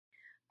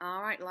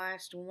All right,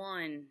 last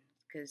one,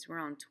 because we're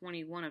on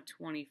 21 of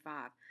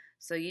 25.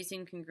 So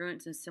using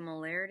congruence and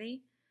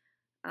similarity,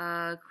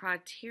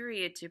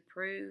 criteria to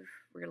prove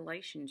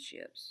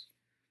relationships.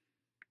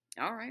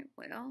 All right,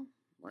 well,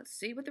 let's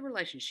see what the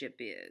relationship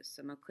is.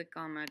 So I'm going to click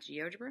on my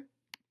GeoGebra.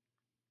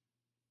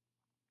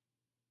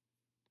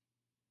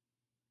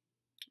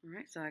 All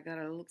right, so I got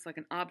looks like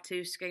an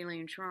obtuse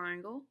scalene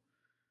triangle.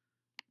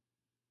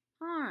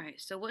 All right,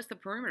 so what's the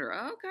perimeter?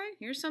 Okay,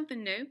 here's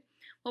something new.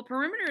 Well,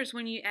 perimeter is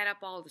when you add up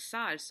all the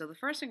sides. So the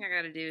first thing I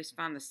got to do is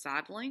find the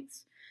side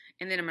lengths,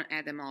 and then I'm going to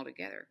add them all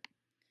together.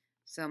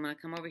 So I'm going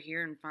to come over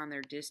here and find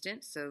their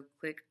distance. So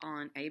click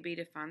on AB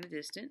to find the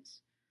distance,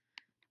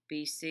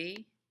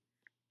 BC,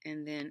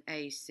 and then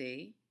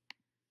AC.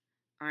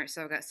 All right,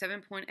 so I've got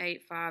 7.85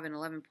 and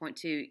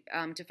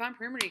 11.2. To find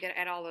perimeter, you got to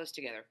add all those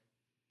together.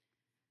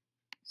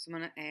 So I'm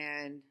going to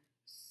add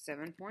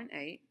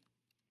 7.8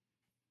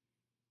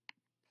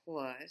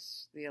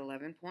 plus the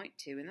 11.2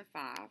 and the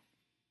 5.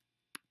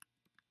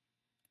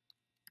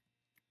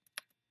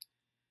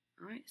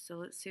 All right, so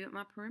let's see what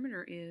my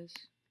perimeter is.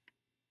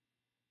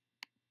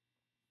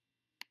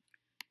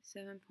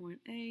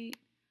 7.8,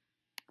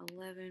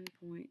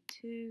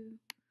 11.2,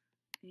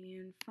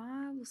 and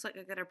 5. Looks like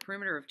I got a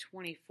perimeter of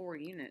 24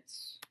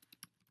 units.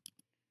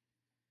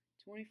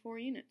 24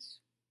 units.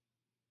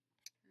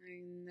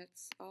 And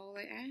that's all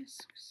they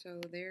ask.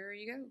 So there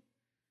you go.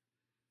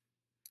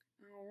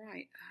 All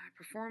right.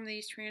 Perform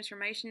these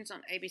transformations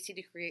on ABC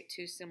to create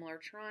two similar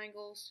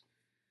triangles.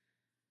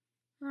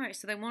 All right,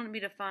 so they wanted me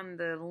to find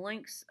the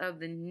lengths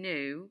of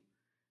the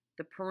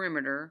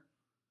perimeter,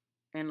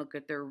 and look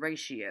at their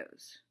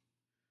ratios.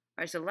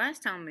 All right, so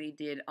last time we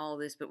did all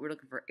this, but we're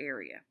looking for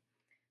area.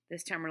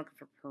 This time we're looking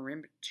for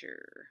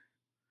perimeter.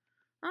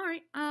 All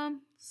right, let's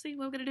see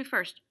what we're going to do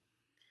first.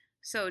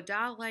 So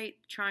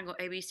dilate triangle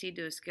ABC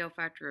to a scale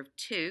factor of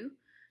 2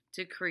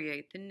 to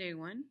create the new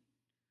one.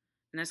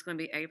 And that's going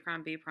to be A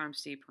prime, B prime,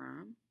 C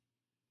prime.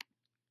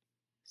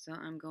 So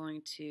I'm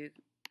going to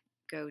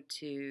go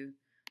to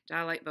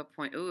dilate by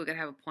point. Ooh, I got to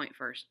have a point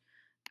first.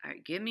 All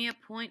right, give me a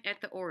point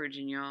at the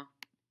origin, y'all.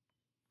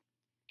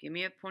 Give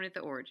me a point at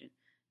the origin.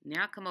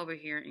 Now come over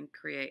here and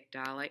create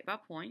dilate by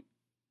point.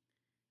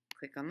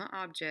 Click on the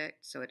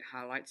object so it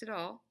highlights it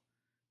all.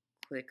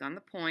 Click on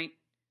the point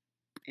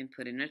and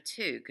put in a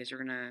 2 because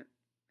you're going to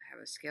have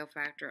a scale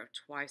factor of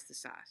twice the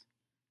size.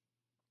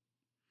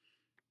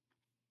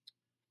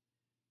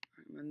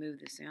 I'm going to move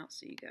this out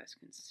so you guys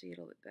can see it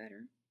a little bit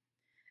better.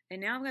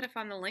 And now I've got to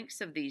find the lengths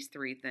of these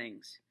three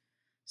things.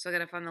 So I've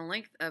got to find the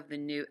length of the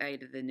new A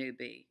to the new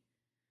B,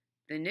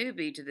 the new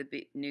B to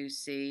the new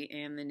C,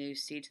 and the new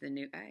C to the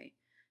new A.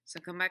 So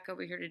come back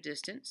over here to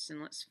distance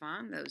and let's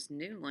find those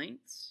new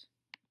lengths.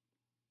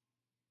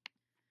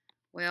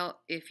 Well,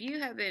 if you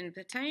have been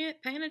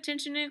paying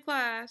attention in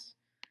class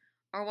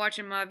or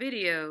watching my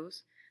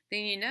videos,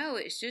 then you know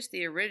it's just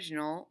the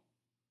original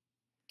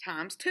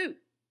times 2.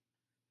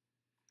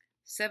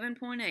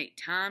 7.8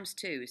 times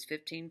 2 is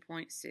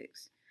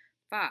 15.6.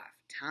 5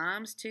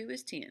 times 2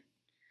 is 10.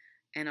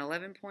 And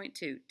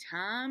 11.2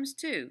 times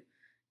 2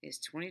 is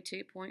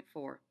 22.4.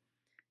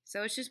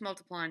 So it's just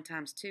multiplying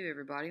times 2,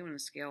 everybody, on a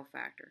scale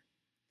factor.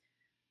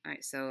 All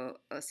right, so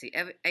let's see.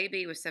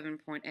 AB was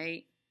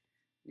 7.8.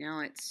 Now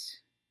it's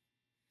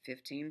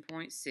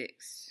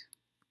 15.6.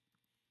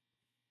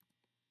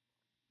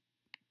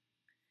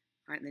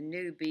 All right, the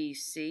new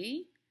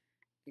BC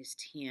is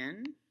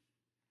 10.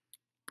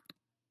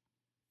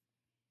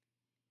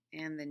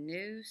 And the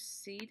new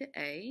C to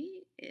A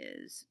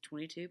is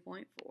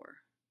 22.4.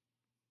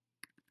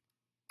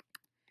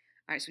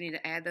 All right, so we need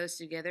to add those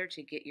together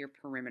to get your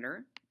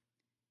perimeter.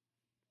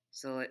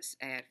 So let's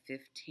add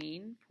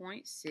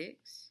 15.6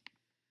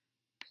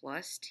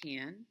 plus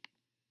 10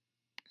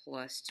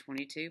 plus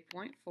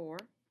 22.4,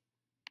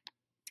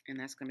 and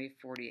that's going to be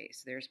 48.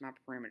 So there's my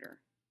perimeter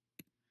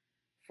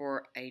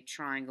for a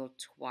triangle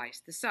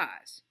twice the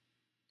size.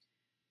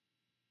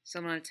 So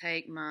I'm going to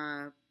take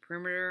my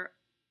perimeter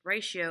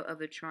ratio of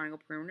the triangle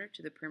perimeter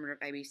to the perimeter of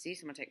ABC.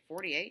 So I'm going to take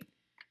 48,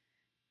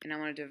 and I'm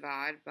going to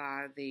divide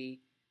by the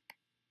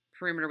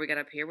perimeter we got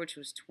up here, which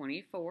was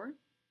 24.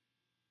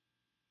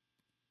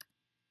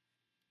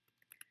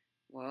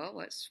 Well,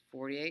 what's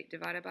 48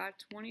 divided by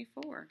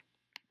 24?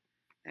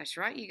 That's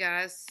right, you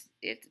guys.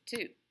 It's a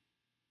 2.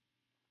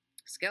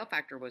 Scale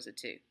factor was a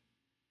 2.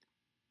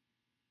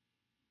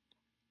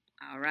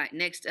 All right,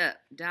 next up,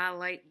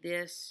 dilate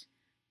this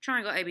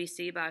triangle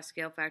ABC by a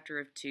scale factor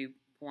of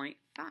 2.5.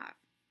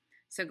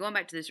 So going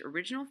back to this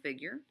original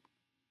figure,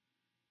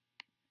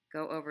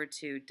 go over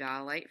to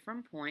dilate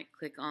from point,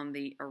 click on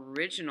the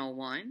original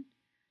one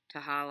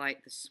to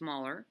highlight the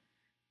smaller,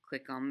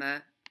 click on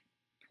the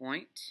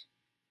point,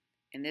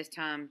 and this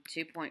time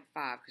 2.5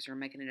 because we're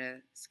making it a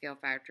scale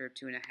factor of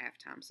 2.5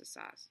 times the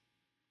size.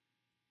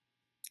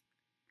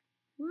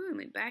 Woo, let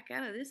me back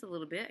out of this a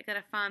little bit. I got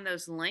to find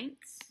those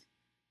lengths.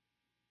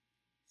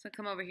 So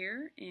come over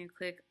here and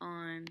click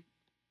on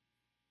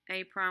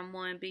A prime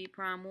 1, B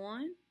prime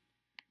 1,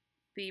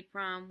 B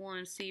prime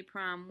 1, C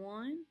prime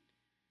 1,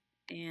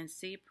 and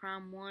C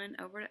prime 1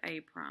 over to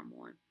A prime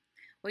 1.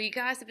 Well, you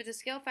guys, if it's a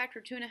scale factor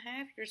of 2.5,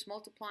 you're just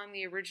multiplying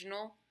the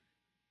original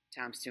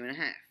times 2.5.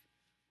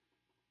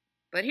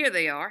 But here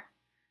they are.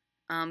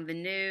 The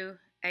new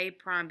A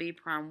prime B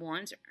prime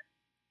 1s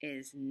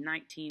is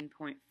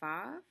 19.5.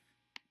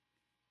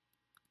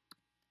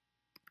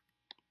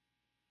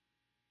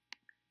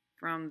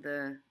 From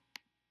the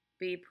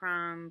B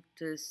prime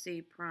to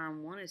C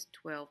prime 1 is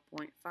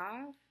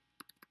 12.5.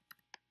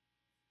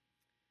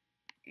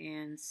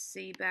 And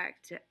C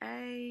back to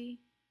A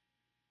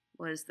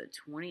was the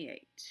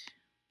 28.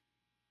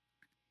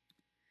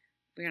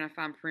 We're going to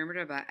find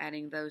perimeter by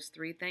adding those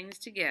three things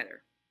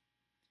together.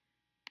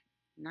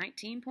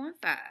 19.5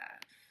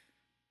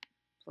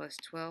 plus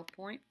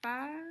 12.5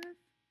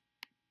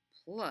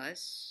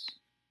 plus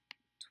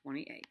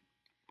 28.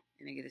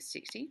 And I get a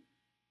 60.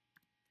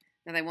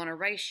 Now they want a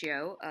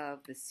ratio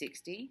of the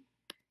 60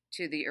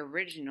 to the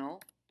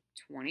original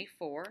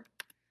 24.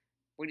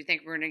 What do you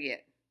think we're going to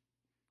get?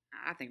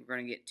 I think we're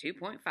going to get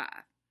 2.5.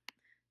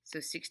 So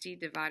 60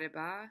 divided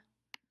by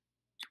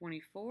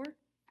 24,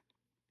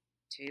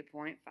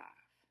 2.5.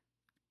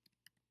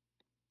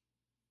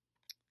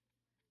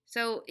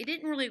 So it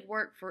didn't really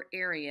work for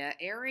area.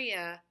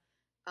 Area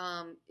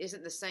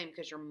isn't the same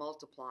because you're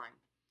multiplying.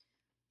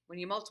 When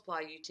you multiply,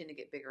 you tend to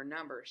get bigger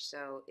numbers.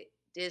 So it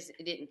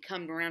didn't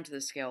come around to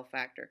the scale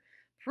factor.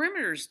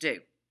 Perimeters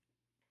do.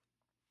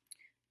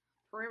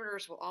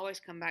 Perimeters will always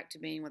come back to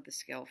being what the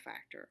scale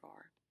factor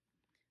are.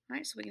 All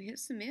right, so we can hit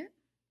submit.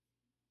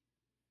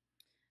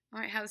 All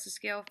right, how does the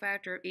scale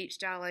factor of each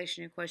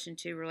dilation in question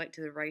 2 relate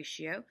to the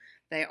ratio?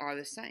 They are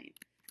the same.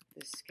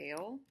 The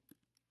scale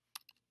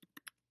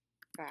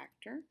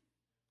factor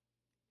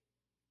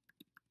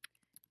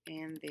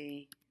and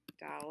the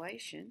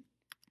dilation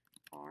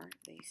are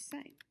the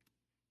same.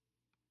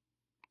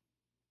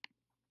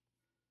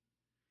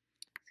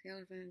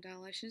 Scale and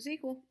dilation is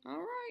equal. All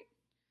right.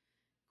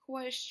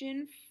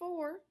 Question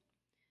 4.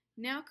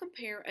 Now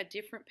compare a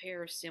different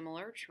pair of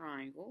similar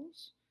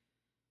triangles.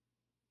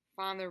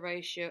 Find the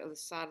ratio of the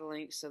side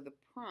lengths of the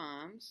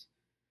primes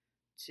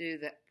to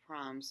the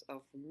primes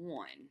of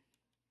 1.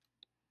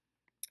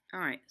 All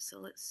right, so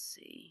let's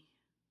see.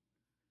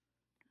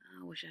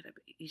 I wish I had an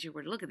easier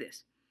way to look at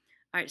this.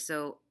 All right,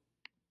 so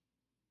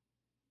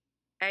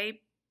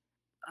A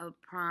of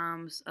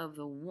primes of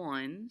the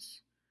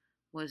 1s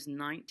was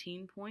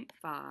 19.5.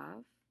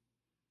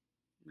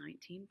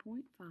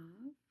 19.5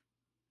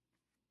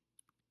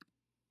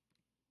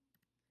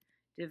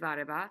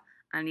 divided by,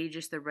 I need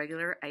just the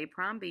regular A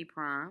prime, B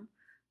prime,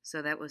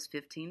 so that was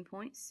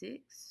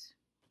 15.6.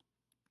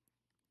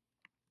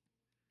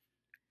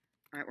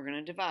 All right, we're going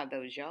to divide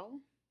those, y'all.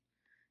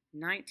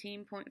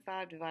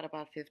 19.5 divided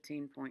by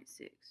 15.6.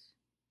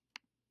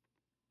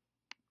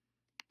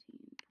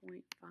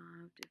 15.5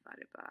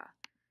 divided by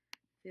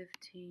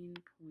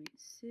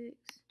 15.6,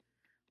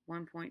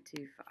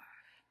 1.25.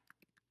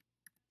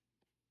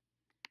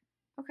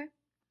 Okay.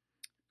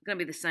 Going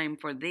to be the same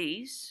for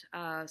these.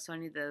 So I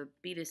need the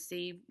B to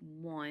C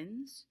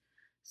 1s.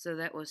 So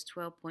that was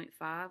 12.5,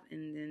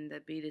 and then the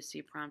B to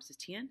C primes is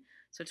 10.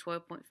 So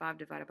 12.5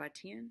 divided by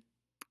 10.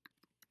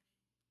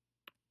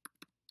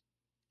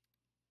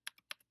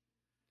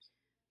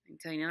 I can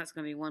tell you now it's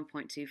going to be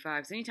 1.25.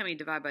 Because anytime you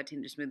divide by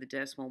 10, just move the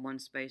decimal one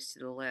space to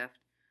the left.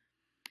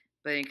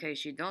 But in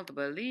case you don't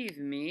believe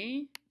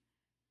me,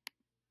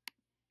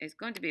 it's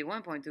going to be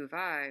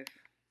 1.25.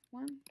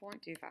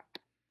 1.25.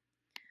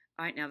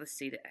 All right, now the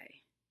C to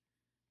A.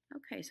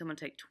 Okay, so I'm going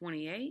to take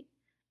 28.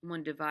 I'm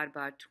going to divide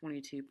by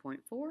 22.4.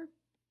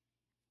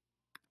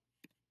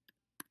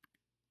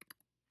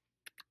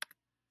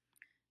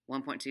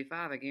 1.25,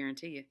 I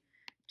guarantee you.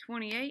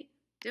 28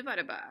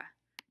 divided by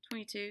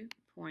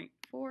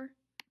 22.4.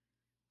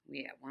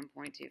 We have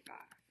 1.25.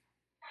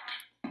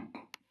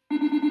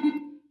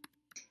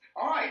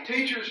 All right,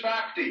 teachers,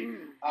 faculty.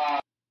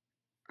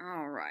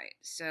 All right,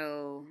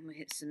 so I'm going to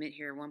hit submit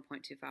here,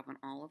 1.25 on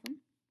all of them.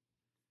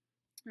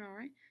 All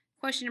right.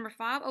 Question number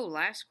 5. Oh,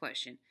 last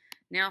question.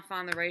 Now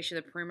find the ratio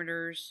of the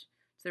perimeters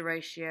to the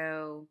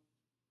ratio.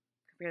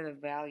 Compare the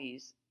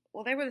values.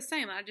 Well, they were the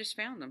same. I just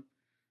found them.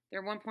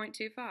 They're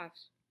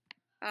 1.25s.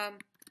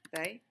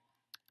 They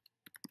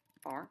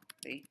are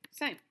the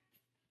same.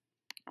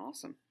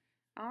 Awesome.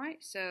 All right,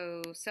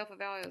 so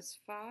self-evaluate is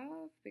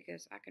 5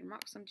 because I can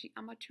rock some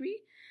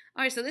geometry.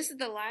 All right, so this is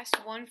the last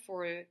one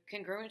for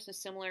congruence and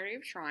similarity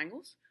of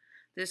triangles.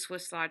 This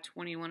was slide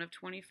 21 of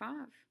 25.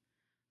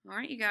 All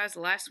right, you guys,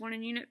 last one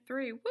in Unit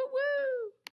 3. Woo!